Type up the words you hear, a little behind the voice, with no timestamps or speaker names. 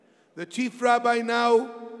The chief rabbi now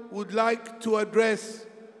would like to address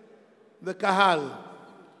the Kahal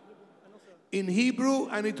in Hebrew,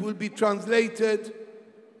 and it will be translated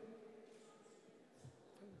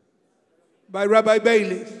by Rabbi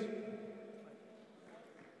Bailey.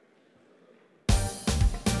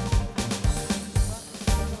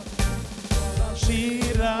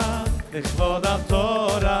 Shira, לכבוד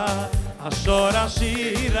התורה, השור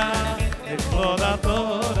השירה, לכבוד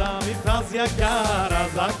התורה, מפרס יקר,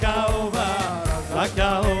 הזק האהובה, זק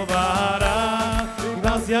האהובה,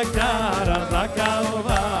 מפרס יקר, הזק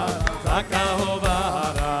האהובה, זק האהובה,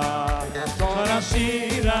 השור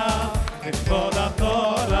השירה, לכבוד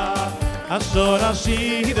התורה, השור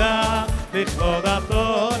השירה, לכבוד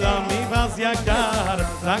התורה, מפרס יקר,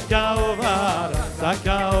 זק האהובה, זק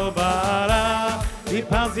האהובה,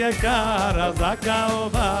 מפרס יקר, זק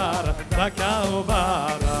האהובה, זק האהובה.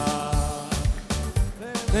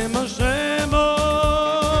 ומשה מו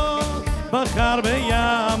בחר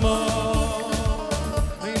בימו,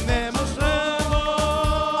 והנה משה מו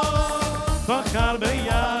בחר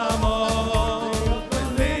בימו,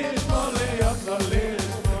 ולשמו להיות לו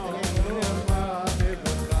לשמו,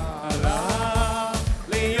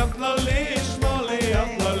 להיות לו לשמו,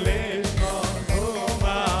 להיות לו לשמו,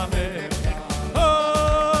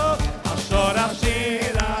 השור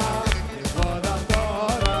השירה, לכבוד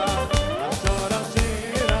התורה, השור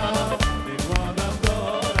השירה, לכבוד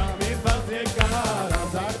התורה, מפרס יקר,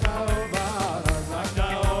 הזק האהובה, הזק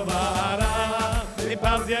האהובה,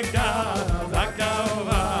 מפרס יקר, הזק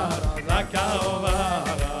האהובה, הזק האהובה.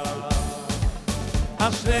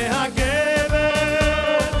 אשרי הגבר,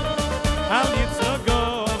 על יצחק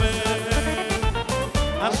גובר,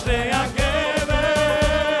 אשרי הגבר,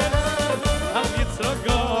 על יצחק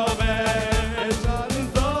גובר, שרים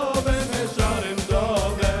דובר, ושרים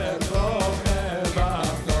דובר, דובר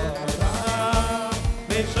בתורה,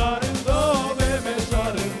 ושרים דובר,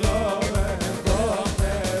 ושרים דובר, דובר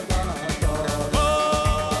בתורה.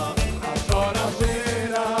 השור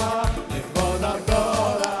השירה, לכבוד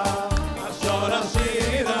התורה, השור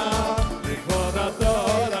השירה, לכבוד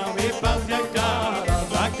התורה, מפרס יקר,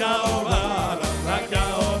 הזק האהובה, הזק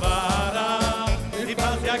האהובה,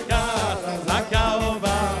 מפרס יקר, הזק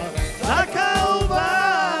האהובה, הזק האהובה.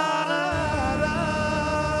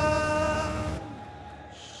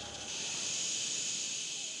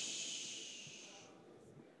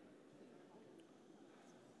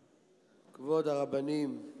 כבוד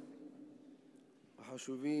הרבנים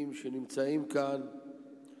החשובים שנמצאים כאן,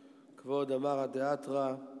 כבוד אמר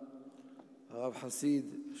הדאתרא, הרב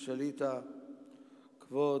חסיד שליטה,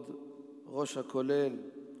 כבוד ראש הכולל,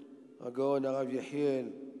 הגאון הרב יחיאל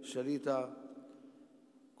שליטה,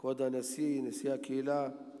 כבוד הנשיא, נשיא הקהילה,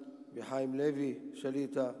 וחיים לוי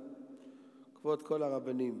שליטה, כבוד כל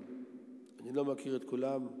הרבנים. אני לא מכיר את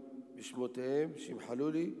כולם בשמותיהם, שימחלו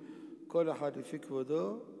לי, כל אחד לפי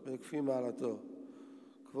כבודו ולפי מעלתו.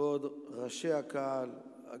 כבוד ראשי הקהל,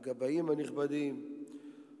 הגבאים הנכבדים,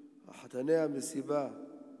 חתני המסיבה,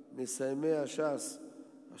 מסיימי הש"ס,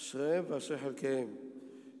 אשריהם ואשרי חלקיהם.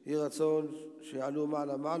 יהי רצון שיעלו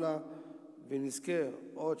מעלה מעלה ונזכה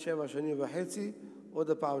עוד 7.5 שנים עוד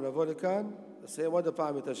הפעם לבוא לכאן, נסיים עוד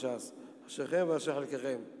הפעם את הש"ס. אשריכם ואשרי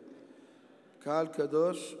חלקיכם. קהל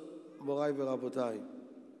קדוש, מוריי ורבותיי,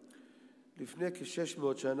 לפני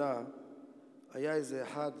כ-600 שנה היה איזה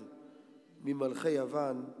אחד ממלכי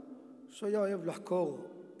יוון שהיה אוהב לחקור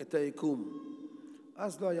את היקום.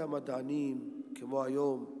 אז לא היה מדענים כמו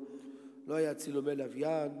היום, לא היה צילומי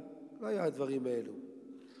לוויין, לא היה הדברים האלו.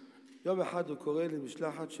 יום אחד הוא קורא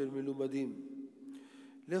למשלחת של מלומדים,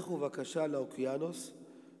 לכו בבקשה לאוקיינוס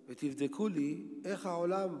ותבדקו לי איך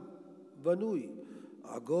העולם בנוי,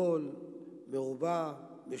 עגול, מרובע,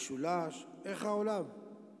 משולש, איך העולם.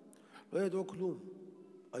 לא ידעו כלום.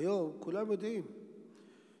 היום כולם יודעים.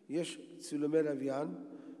 יש צילומי לוויין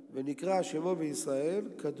ונקרא שמו בישראל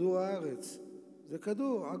כדור הארץ. זה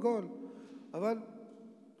כדור, עגול. אבל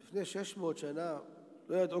לפני 600 שנה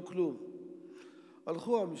לא ידעו כלום.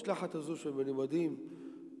 הלכו המשלחת הזו של מלומדים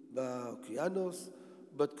באוקיינוס,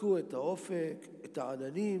 בדקו את האופק, את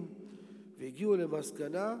העננים, והגיעו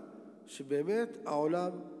למסקנה שבאמת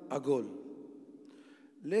העולם עגול.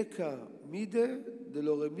 לקה מידה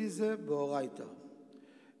דלא רמיזה באורייתא.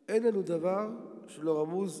 אין לנו דבר שלא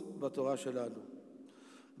רמוז בתורה שלנו.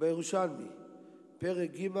 בירושלמי, פרק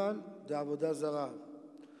ג' דעבודה זרה.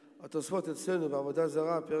 התוספות אצלנו בעבודה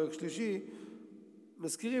זרה, פרק 3,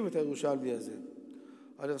 מזכירים את הירושלמי הזה.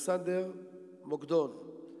 אלכסנדר מוקדון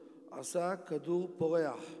עשה כדור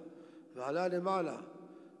פורח ועלה למעלה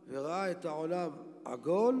וראה את העולם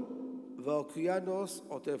עגול והאוקיינוס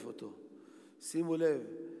עוטף אותו. שימו לב,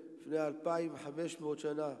 לפני 2500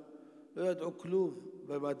 שנה לא ידעו כלום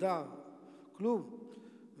במדע, כלום.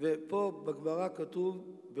 ופה בגמרא כתוב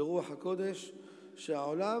ברוח הקודש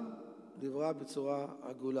שהעולם נברא בצורה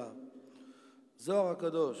עגולה. זוהר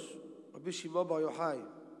הקדוש, רבי שמעון בר יוחאי,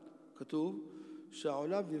 כתוב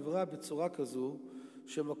שהעולם נברא בצורה כזו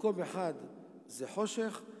שמקום אחד זה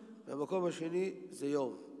חושך והמקום השני זה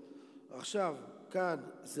יום. עכשיו, כאן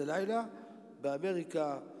זה לילה,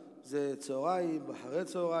 באמריקה זה צהריים, אחרי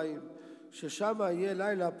צהריים, ששם יהיה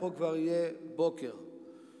לילה, פה כבר יהיה בוקר.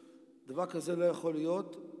 דבר כזה לא יכול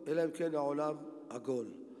להיות, אלא אם כן העולם עגול.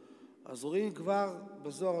 אז רואים כבר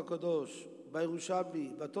בזוהר הקדוש,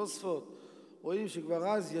 בירושלמי, בתוספות, רואים שכבר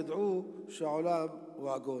אז ידעו שהעולם הוא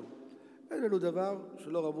עגול. אין לנו דבר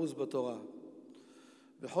שלא רמוז בתורה.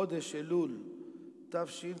 בחודש אלול,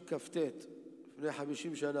 תשכ"ט, לפני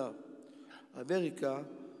 50 שנה, אמריקה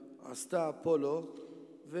עשתה אפולו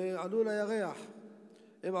ועלו לירח.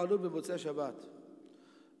 הם עלו במוצאי שבת.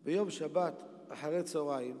 ביום שבת, אחרי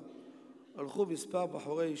צהריים, הלכו מספר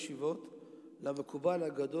בחורי ישיבות למקובל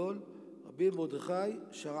הגדול, רבי מרדכי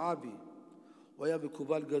שרעבי. הוא היה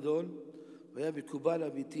מקובל גדול, הוא היה מקובל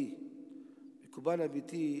אמיתי. מקובל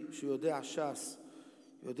אמיתי שהוא יודע ש"ס,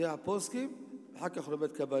 יודע פוסקים, ואחר כך הוא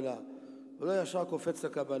לומד קבלה. הוא לא ישר קופץ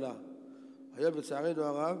לקבלה. היום בצערנו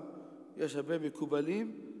הרב יש הרבה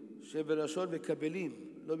מקובלים שהם בלשון מקבלים,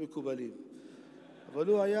 לא מקובלים. אבל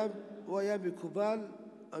הוא היה מקובל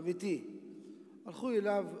אמיתי. הלכו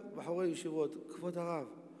אליו בחורי ישיבות, כבוד הרב,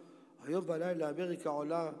 היום בלילה אמריקה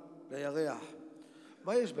עולה לירח.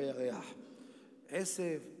 מה יש בירח?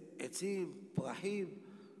 עשב, עצים, פרחים,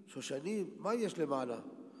 שושנים, מה יש למעלה?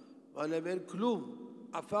 מעלה אין כלום,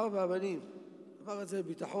 עפר ואבנים. אמר את זה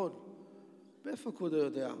בביטחון. מאיפה כבודו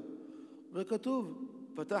יודע? וכתוב,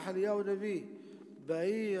 פתח אליהו נביא,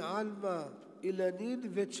 באי עלמא, אילנין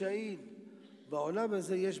ותשעין. בעולם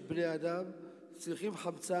הזה יש בני אדם, צריכים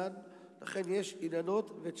חמצן, לכן יש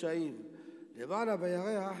אילנות ותשעים. למעלה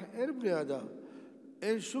בירח אין בני אדם,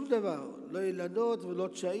 אין שום דבר, לא אילנות ולא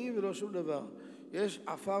תשעים ולא שום דבר. יש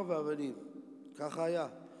עפר ואבנים, ככה היה.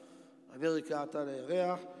 אמריקה עלתה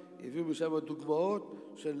לירח, הביאו משם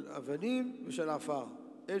דוגמאות של אבנים ושל עפר.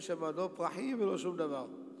 אין שם לא פרחים ולא שום דבר.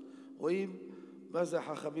 רואים מה זה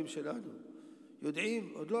החכמים שלנו.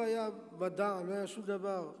 יודעים, עוד לא היה מדע, לא היה שום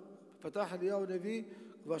דבר. פתח אליהו נביא,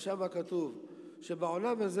 כבר שם כתוב,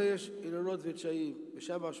 שבעולם הזה יש אילנות ותשעים,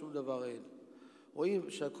 ושם שום דבר אין. רואים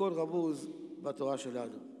שהכל רמוז בתורה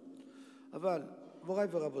שלנו. אבל, מוריי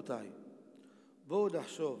ורבותיי, בואו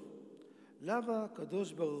נחשוב, למה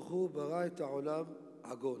הקדוש ברוך הוא ברא את העולם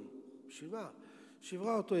עגול? בשביל מה?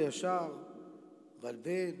 שברא אותו ישר,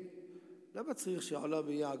 מלבן, למה צריך שהעולם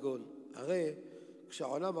יהיה עגול? הרי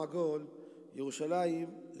כשהעולם עגול, ירושלים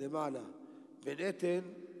למעלה, מנהטן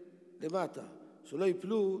למטה. שלא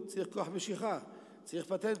יפלו, צריך כוח משיכה, צריך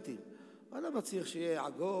פטנטים. אבל למה צריך שיהיה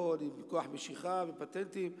עגול עם כוח משיכה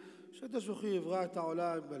ופטנטים? שהקדוש ברוך הוא יברא את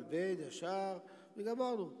העולם מלבן, ישר,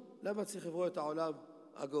 וגמרנו. למה צריך לברוא את העולם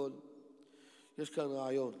עגול? יש כאן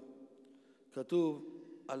רעיון. כתוב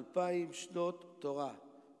 2000 שנות תורה,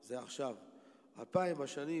 זה עכשיו. 2000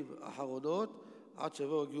 השנים האחרונות, עד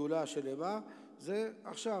שבוא גאולה שלמה, זה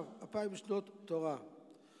עכשיו, 2000 שנות תורה.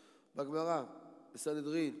 בגמרא,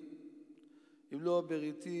 בסנהדרין, אם לא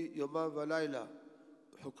בריתי יומם ולילה,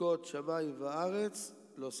 חוקות שמיים וארץ,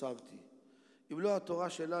 לא שמתי. אם לא התורה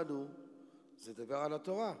שלנו, זה דבר על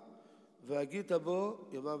התורה. והגית בו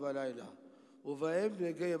יומם ולילה. ובהם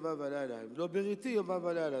נהגי יומם ולילה. אם לא בריתי יומם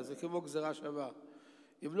ולילה, זה כמו גזרה שווה.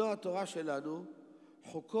 אם לא התורה שלנו,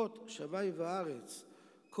 חוקות שמיים וארץ,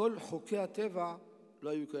 כל חוקי הטבע לא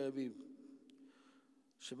היו קיימים.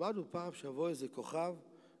 שמענו פעם שבוע איזה כוכב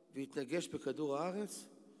והתנגש בכדור הארץ?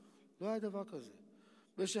 לא היה דבר כזה.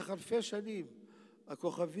 במשך אלפי שנים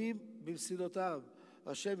הכוכבים במסילותם,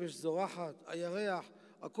 השמש זורחת, הירח,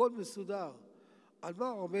 הכל מסודר. על מה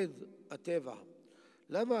עומד הטבע?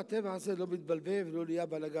 למה הטבע הזה לא מתבלבל ולא נהיה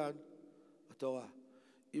בלגן? התורה.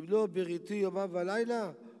 אם לא בריתי יומם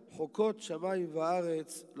ולילה, חוקות שמיים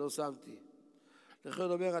וארץ לא שמתי. לכן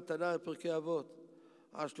אומר התנא בפרקי אבות,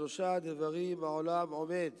 על 3 דברים העולם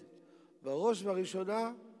עומד, בראש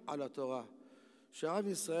ובראשונה על התורה. שעם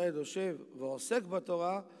ישראל יושב ועוסק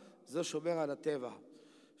בתורה, זה שומר על הטבע.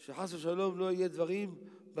 שחס ושלום לא יהיה דברים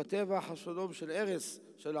בטבע חס ושלום של הרס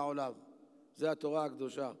של העולם. זה התורה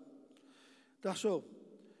הקדושה. תחשוב,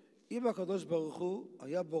 אם הקדוש ברוך הוא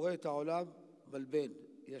היה בורא את העולם מלבן,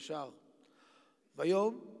 ישר,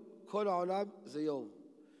 ביום כל העולם זה יום.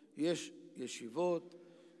 יש ישיבות,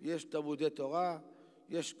 יש תלמודי תורה,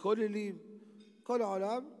 יש כוללים, כל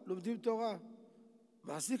העולם לומדים תורה.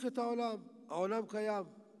 מחזיק את העולם, העולם קיים.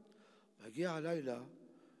 מגיע הלילה,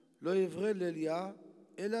 לא יברא ליליה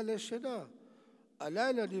אלא לשינה.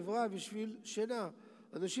 הלילה נברא בשביל שינה.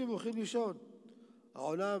 אנשים הולכים לישון.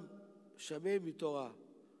 העולם שמם מתורה.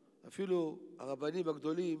 אפילו הרבנים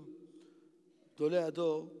הגדולים, גדולי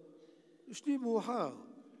הדור, ישנים מאוחר.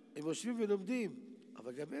 הם יושבים ולומדים,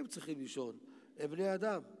 אבל גם הם צריכים לישון. הם בני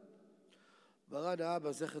אדם. מרן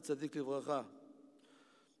האבא, זכר צדיק לברכה,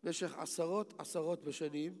 במשך עשרות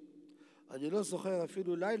בשנים, אני לא זוכר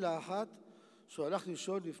אפילו לילה אחת שהוא הלך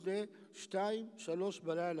לישון לפני 2-3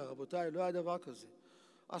 בלילה. רבותיי, לא היה דבר כזה.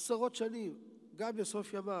 עשרות שנים, גם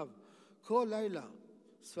בסוף ימיו, כל לילה,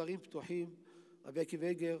 ספרים פתוחים, רבי עקיבא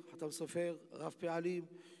איגר, חתם סופר, רב פעלים,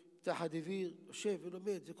 תחת דביר, יושב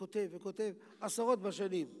ולומד וכותב, עשרות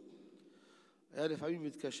בשנים. היה לפעמים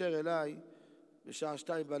מתקשר אליי בשעה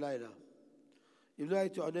 2 בלילה. אם לא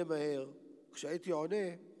הייתי עונה מהר, כשהייתי עונה,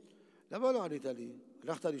 למה לא ענית לי?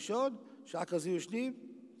 הלכת לישון, שעה כזה יושנים?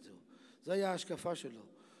 זו היה ההשקפה שלו.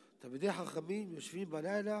 תלמידי חכמים יושבים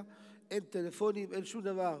בלילה, אין טלפונים, אין שום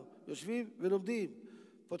דבר. יושבים ולומדים,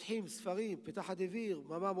 פותחים ספרים, פתחת דביר,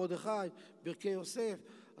 מאמר מרדכי, ברכי יוסף.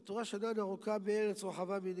 התורה שלנו ארוכה בארץ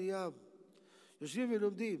רחבה מן הים. יושבים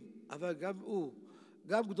ולומדים, אבל גם הוא,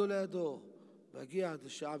 גם גדולי הדור, מגיע עד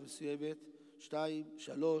לשעה מסוימת, 2,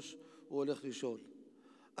 3, הוא הולך לישון.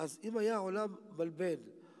 אז אם היה עולם מלבן,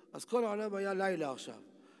 אז כל העולם היה לילה עכשיו.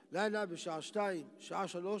 לילה בשעה 2, שעה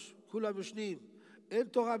 3, כולם ישנים. אין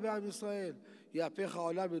תורה בעם ישראל. יהפך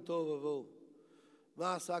העולם לתוהו ובוהו.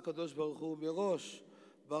 מה עשה הקדוש ברוך הוא? מראש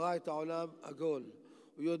ברא את העולם עגול.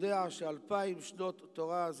 הוא יודע ש2000 שנות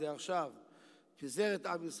תורה זה עכשיו. פיזר את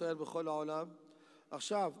עם ישראל בכל העולם.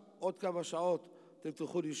 עכשיו, עוד כמה שעות אתם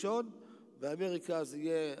תלכו לישון. באמריקה זה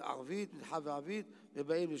יהיה ערבית, מנחה וערבית,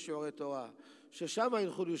 ובאים לשיעורי תורה. ששם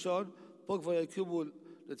ילכו לישון, פה כבר יקומו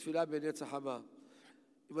לתפילה בנץ החמה.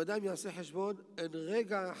 אם אדם יעשה חשבון, אין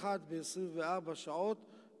רגע אחד ב-24 שעות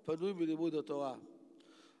פנוי מלימוד התורה.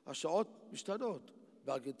 השעות משתנות.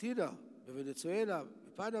 בארגנטינה, בוונצואלה,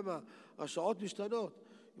 בפנמה, השעות משתנות.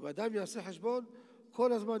 אם אדם יעשה חשבון,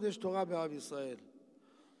 כל הזמן יש תורה בעם ישראל.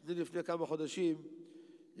 אני לפני כמה חודשים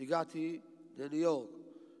הגעתי לניו יורק.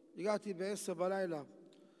 הגעתי ב10 בלילה.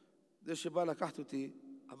 זה שבא לקחת אותי,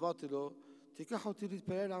 אמרתי לו, תיקח אותי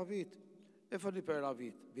להתפלל ערבית. איפה אני להתפלל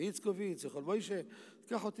ערבית? באיצקוביץ, זכרון מוישה,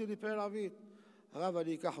 תיקח אותי להתפלל ערבית. הרב,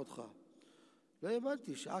 אני אקח אותך. לא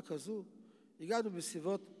האמנתי, שעה כזו. הגענו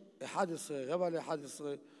בסביבות 11, רבע ל-11,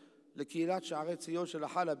 לקהילת שערי ציון של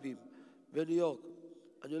החלבים בניו יורק.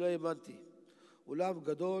 אני לא האמנתי. אולם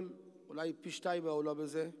גדול, אולי פי 2 מהאולם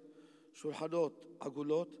הזה, שולחנות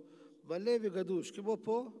עגולות, מלא וגדוש, כמו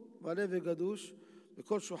פה, מלא וגדוש.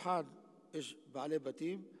 בכל שולחן יש בעלי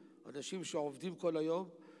בתים, אנשים שעובדים כל היום,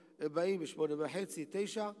 הם באים ב8:30,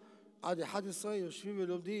 9, עד 11, יושבים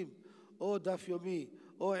ולומדים, או דף יומי,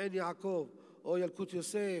 או עין יעקב, או ילקוט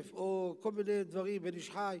יוסף, או כל מיני דברים, בן איש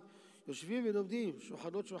חי, יושבים ולומדים,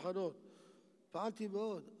 שולחנות. פעלתי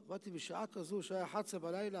מאוד, אמרתי בשעה כזו, שעה 11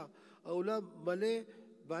 בלילה, האולם מלא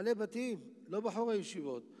בעלי בתים, לא בחורי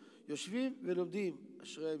ישיבות, יושבים ולומדים,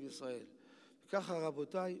 אשריהם ישראל. וככה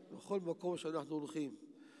רבותיי, בכל מקום שאנחנו הולכים,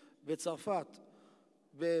 בצרפת,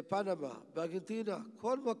 בפנמה, בארגנטינה,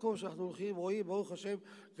 כל מקום שאנחנו הולכים, רואים, ברוך השם,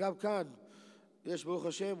 גם כאן, יש ברוך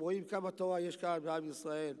השם, רואים כמה תורה יש כאן בעם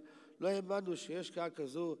ישראל. לא האמנו שיש כאן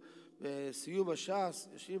כזו, בסיום הש"ס,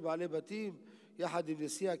 יושבים בעלי בתים, יחד עם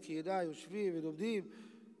נשיא הקהילה, יושבים ולומדים,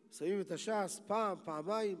 שמים את הש"ס פעם,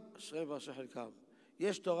 פעמיים, אשריהם ואשרי חלקם.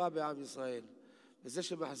 יש תורה בעם ישראל, וזה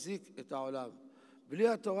שמחזיק את העולם. בלי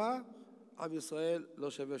התורה, עם ישראל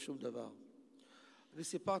לא שווה שום דבר. אני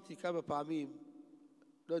סיפרתי כמה פעמים,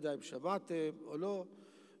 לא יודע אם שמעתם או לא,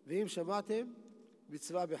 ואם שמעתם,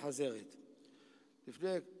 מצווה בחזרת. לפני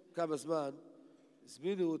כמה זמן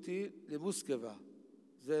הזמינו אותי למוסקבה,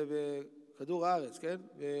 זה בכדור הארץ, כן?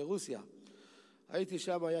 ברוסיה. הייתי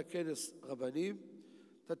שם, היה כנס רבנים,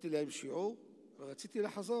 נתתי להם שיעור, ורציתי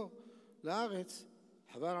לחזור לארץ,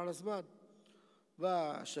 חבל על הזמן.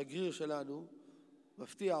 והשגריר שלנו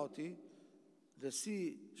מפתיע אותי,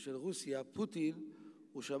 נשיא של רוסיה, פוטין,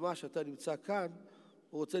 הוא שמע שאתה נמצא כאן,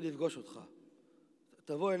 הוא רוצה לפגוש אותך.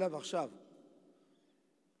 תבוא אליו עכשיו.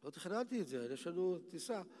 לא תכננתי את זה, יש לנו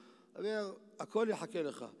טיסה. אומר, הכל יחכה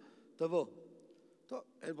לך, תבוא. טוב,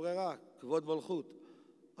 אין ברירה, כבוד מלכות.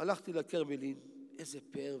 הלכתי לקרמלין, איזה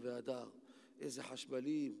פאר והדר, איזה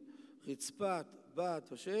חשמלים, רצפת, בת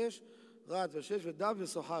ושש, רד ושש ודם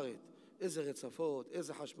וסוחרת. איזה רצפות,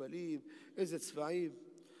 איזה חשמלים, איזה צבעים.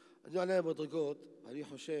 אני עולה המדרגות, אני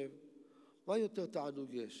חושב, מה יותר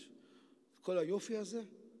תענוג יש? כל היופי הזה,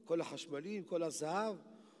 כל החשמלים, כל הזהב,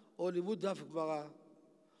 או לימוד דף גמרא?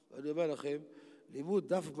 ואני אומר לכם,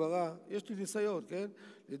 לימוד דף גמרא, יש לי ניסיון, כן?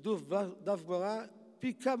 לימוד דף גמרא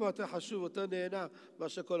פי כמה יותר חשוב, יותר נהנה,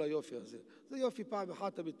 מאשר כל היופי הזה. זה יופי פעם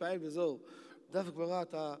אחת, אתה מתפעל וזהו. דף גמרא,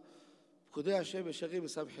 אתה פקודי השם ישרים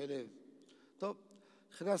ושמחי לב. טוב,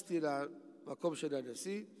 נכנסתי למקום של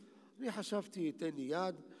הנשיא, אני חשבתי, ייתן לי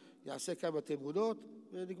יד, יעשה כמה תמונות,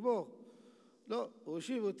 ונגמור. לא, הוא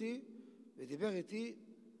השיב אותי, ודיבר איתי 1.25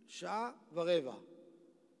 שעה. אתה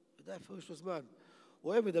יודע איפה יש לו זמן.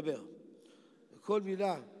 הוא אוהב לדבר.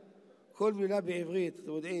 כל מילה בעברית,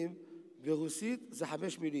 אתם יודעים, ברוסית זה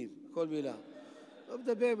 5 מילים, כל מילה. הוא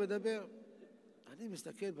מדבר. אני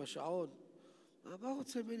מסתכל בשעון, מה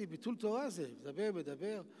רוצה ממני? ביטול תורה זה,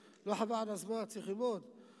 מדבר. לא חבל על הזמן, צריך ללמוד.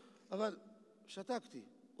 אבל שתקתי.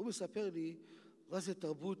 הוא מספר לי מה זה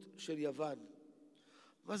תרבות של יוון,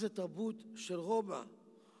 מה זה תרבות של רומא,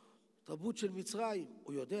 תרבות של מצרים.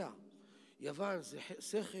 הוא יודע. יוון זה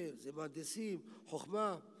שכל, זה מהנדסים,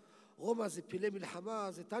 חוכמה. רומא זה פילי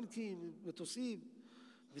מלחמה, זה טנקים, מטוסים.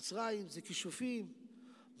 מצרים זה כישופים.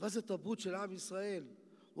 מה זה תרבות של עם ישראל?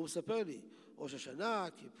 הוא מספר לי, ראש השנה,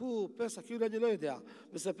 כיפור, פסח, כאילו אני לא יודע.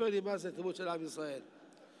 מספר לי מה זה תרבות של עם ישראל.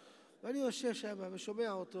 ואני יושב שם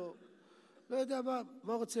ושומע אותו. לא יודע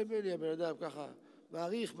מה רוצה ממני הבן אדם ככה.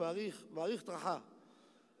 מעריך טרחה.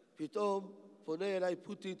 פתאום פונה אליי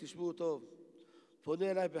פוטין, תשמעו טוב.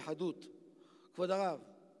 פונה אליי בחדות. כבוד הרב,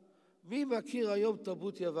 מי מכיר היום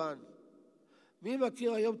תרבות יוון? מי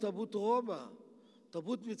מכיר היום תרבות רומא?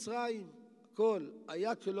 תרבות מצרים? הכל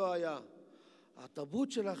היה כלא היה.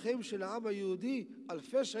 התרבות שלכם, של העם היהודי,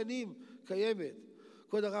 1000 שנים קיימת.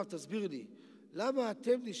 כבוד הרב, תסביר לי, למה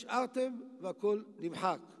אתם נשארתם והכל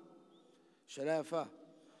נמחק? שאלה יפה.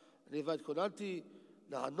 אני התכוננתי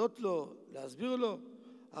לענות לו, להסביר לו.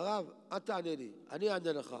 הרב, אל תענה לי, אני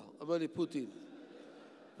אענה לך, אומר לי פוטין.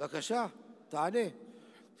 בבקשה, תענה.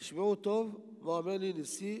 תשמעו טוב מה אומר לי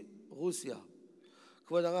נשיא רוסיה.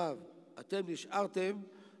 כבוד הרב, אתם נשארתם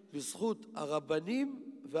בזכות הרבנים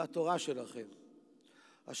והתורה שלכם.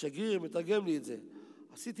 השגריר מתרגם לי את זה.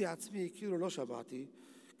 עשיתי עצמי כאילו לא שמעתי,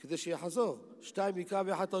 כדי שיחזור. 2 מקרא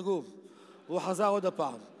ו1 תרגום. והוא חזר עוד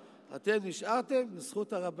הפעם. אתם נשארתם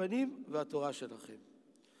בזכות הרבנים והתורה שלכם.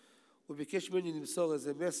 הוא ביקש ממני למסור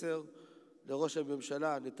איזה מסר לראש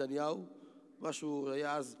הממשלה נתניהו, משהו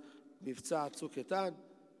היה אז מבצע צוק איתן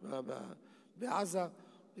בעזה,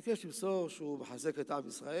 ביקש למסור שהוא מחזק את עם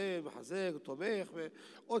ישראל, מחזק, תומך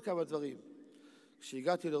ועוד כמה דברים.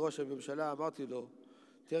 כשהגעתי לראש הממשלה אמרתי לו,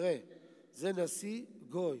 תראה, זה נשיא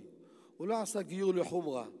גוי, הוא לא עשה גיור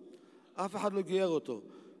לחומרה, אף אחד לא גייר אותו,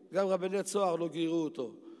 גם רבני צוהר לא גיירו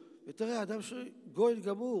אותו. ותראה, אדם גוי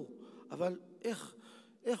גמור, אבל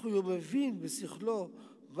איך הוא מבין בשכלו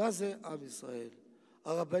מה זה עם ישראל?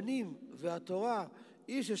 הרבנים והתורה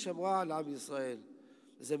היא ששמרה על עם ישראל,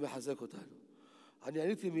 וזה מחזק אותנו. אני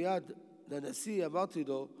עליתי מיד לנשיא, אמרתי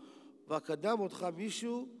לו, וקדם אותך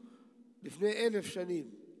מישהו לפני 1000 שנים,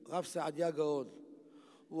 רב סעדיה גאון.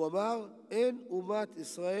 הוא אמר, אין אומת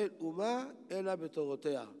ישראל אומה אלא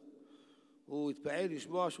בתורותיה. הוא התפעל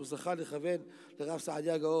לשמוע שהוא זכה לכוון לרב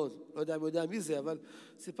סעדיה גאון. לא יודע אם הוא יודע מי זה, אבל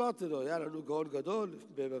סיפרתי לו, היה לנו גאון גדול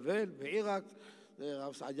בבבל, בעיראק,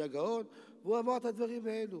 רב סעדיה גאון, והוא אמר את הדברים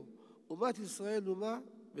האלו. אומת ישראל אומה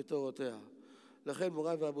בתורותיה. לכן,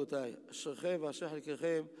 מוריי ורבותיי, אשריכם ואשרי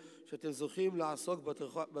חלקכם שאתם זוכים לעסוק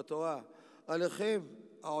בתורה. עליכם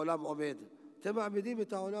העולם עומד. אתם מעמידים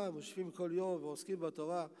את העולם, יושבים כל יום ועוסקים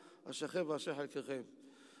בתורה, אשריכם ואשרי חלקכם.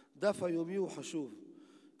 דף היומי הוא חשוב.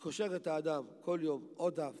 קושר את האדם כל יום,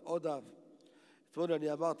 עוד דף. אתמול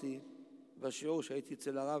אני אמרתי בשיעור שהייתי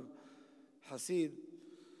אצל הרב חסיד,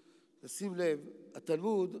 שים לב,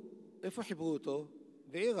 התלמוד, איפה חיברו אותו?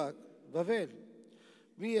 בעיראק, בבל.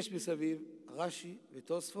 מי יש מסביב? רש"י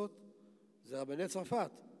ותוספות, זה רבני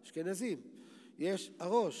צרפת, אשכנזים. יש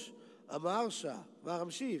הראש, המהרש"א,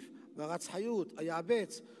 מהרמשיף, מהרץ חיות,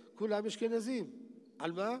 היעבץ, כולם אשכנזים.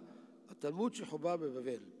 על מה? התלמוד שחובר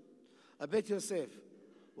בבבל. הבית יוסף,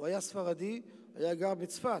 הוא היה ספרדי, היה גר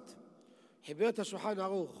בצפת, חיבר את השולחן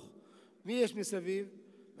ערוך. מי יש מסביב?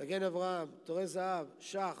 מגן אברהם, תורי זהב,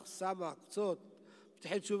 שח, סמך, קצות,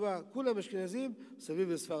 פתחי תשובה, כולם אשכנזים סביב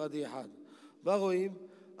לספרדי אחד. מה רואים?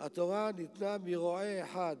 התורה ניתנה מרועה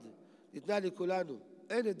אחד, ניתנה לכולנו.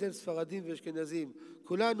 אין הבדל ספרדים ואשכנזים,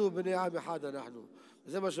 כולנו בני עם אחד אנחנו.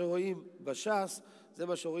 וזה מה שרואים בש"ס, זה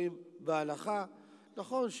מה שרואים בהלכה.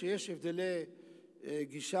 נכון שיש הבדלי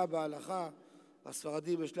גישה בהלכה,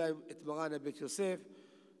 הספרדים יש להם את מרן הבית יוסף,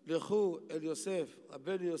 לכו אל יוסף,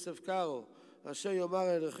 רבנו יוסף קארו, אשר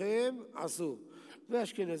יאמר אליכם עשו.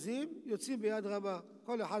 והאשכנזים יוצאים ביד רמה,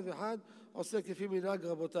 כל אחד ואחד עושה כפי מנהג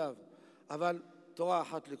רבותיו, אבל תורה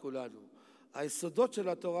אחת לכולנו. היסודות של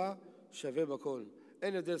התורה שווה בכל,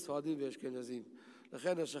 אין הבדל ספרדים ואשכנזים.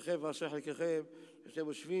 לכן אשריכם ואשרי חלקכם שאתם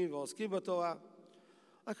יושבים ועוסקים בתורה.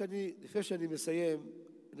 לפני שאני מסיים,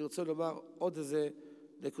 אני רוצה לומר עוד איזה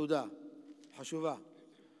נקודה חשובה.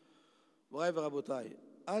 מוריי ורבותיי,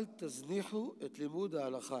 אל תזניחו את לימוד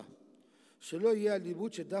ההלכה. שלא יהיה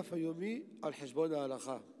הלימוד של דף היומי על חשבון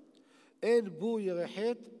ההלכה. אין בור ירא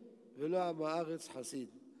חטא ולא עם הארץ חסיד.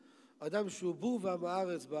 אדם שהוא בור ועם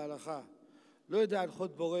הארץ בהלכה, לא יודע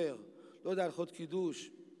הלכות בורר, לא יודע הלכות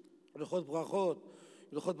קידוש, הלכות ברכות,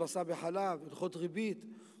 הלכות בשר בחלב, הלכות ריבית,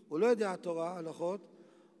 הוא לא יודע התורה, הלכות,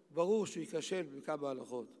 ברור שהוא ייכשל בכמה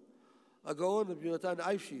הלכות. הגאון רבי יונתן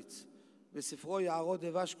אייבשיץ בספרו יערות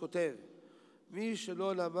דבש כותב, מי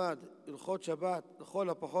שלא למד הלכות שבת לכל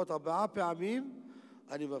הפחות 4 פעמים,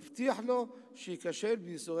 אני מבטיח לו שייכשל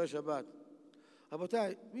בייסורי שבת.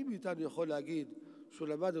 רבותיי, מי מאיתנו יכול להגיד שהוא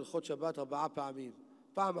למד הלכות שבת 4 פעמים?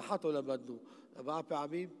 פעם אחת לא למדנו, 4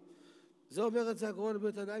 פעמים? זה אומר את זה הגאון רבי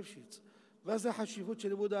יונתן אייבשיץ. מה זה החשיבות של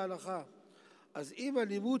לימוד ההלכה? אז אם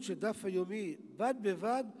הלימוד של דף היומי בד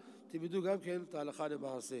בבד, תלמדו גם כן את ההלכה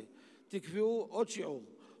למעשה. תקבעו עוד שיעור.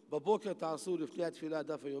 בבוקר תעשו לפני התפילה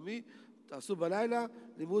דף היומי, תעשו בלילה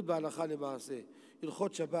לימוד בהלכה למעשה.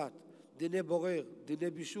 הלכות שבת, דיני בורר, דיני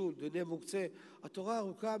בישול, דיני מוקצה. התורה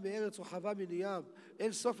ארוכה מארץ רחבה מן ים.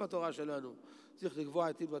 אין סוף לתורה שלנו. צריך לקבוע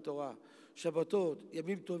עתים בתורה. שבתות,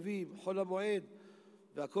 ימים טובים, חול המועד,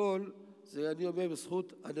 והכל זה אני אומר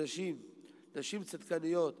בזכות אנשים, נשים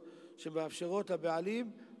צדקניות, שמאפשרות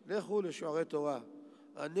לבעלים, לכו לשיעורי תורה.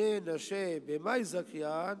 ענה נשה במאי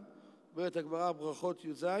זכיין, אומרת הגמרא ברכות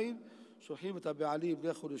י"ז, שולחים את הבעלים,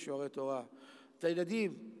 לכו לשיעורי תורה. את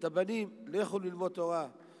הילדים, את הבנים, לכו ללמוד תורה.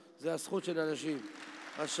 זה הזכות של אנשים.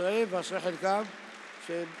 אשריהם ואשרי חלקם,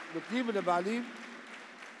 שהם נותנים לבעלים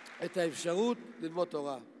את האפשרות ללמוד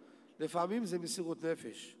תורה. לפעמים זה מסירות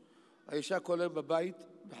נפש. האישה כל היום בבית,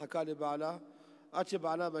 מחכה לבעלה, עד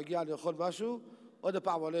שבעלה מגיע לאכול משהו, עוד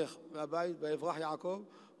פעם הולך מהבית, באברח יעקב,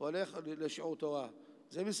 הולך לשיעור תורה.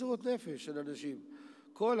 זה מסירות נפש של אנשים.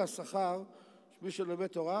 כל השכר, מי שלומד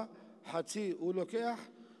תורה, חצי הוא לוקח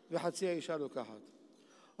וחצי האישה לוקחת.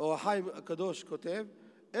 אור החיים הקדוש כותב,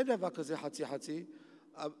 אין דבר כזה חצי-חצי,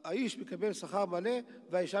 האיש מקבל שכר מלא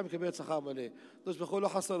והאישה מקבלת שכר מלא. הקדוש ברוך הוא לא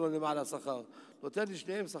חסר לו למעלה שכר, נותן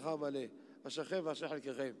לשניהם שכר מלא. אשריכם ואשרי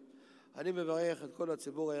חלקכם. אני מברך את כל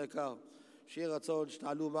הציבור היקר, שיהיה רצון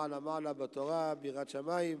שתעלו מעלה בתורה, ביראת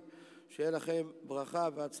שמיים, שיהיה לכם ברכה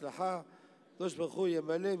והצלחה. הקדוש ברוך הוא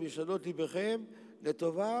ימלא משאלות ליבכם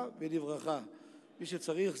לטובה ולברכה. מי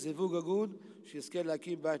שצריך זיווג הגון, שיזכה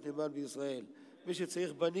להקים בית נאמן בישראל. מי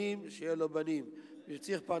שצריך בנים, שיהיה לו בנים. מי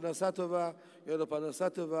שצריך פרנסה טובה, יהיה לו פרנסה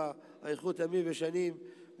טובה, אריכות ימים ושנים,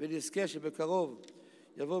 ונזכה שבקרוב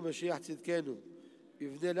יבוא משיח צדקנו,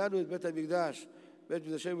 יבנה לנו את בית המקדש, בית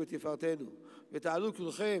מקדשנו ותפארתנו, ותעלו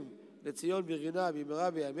כולכם לציון ברינה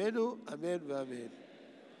במהרה בימינו, אמן ואמן.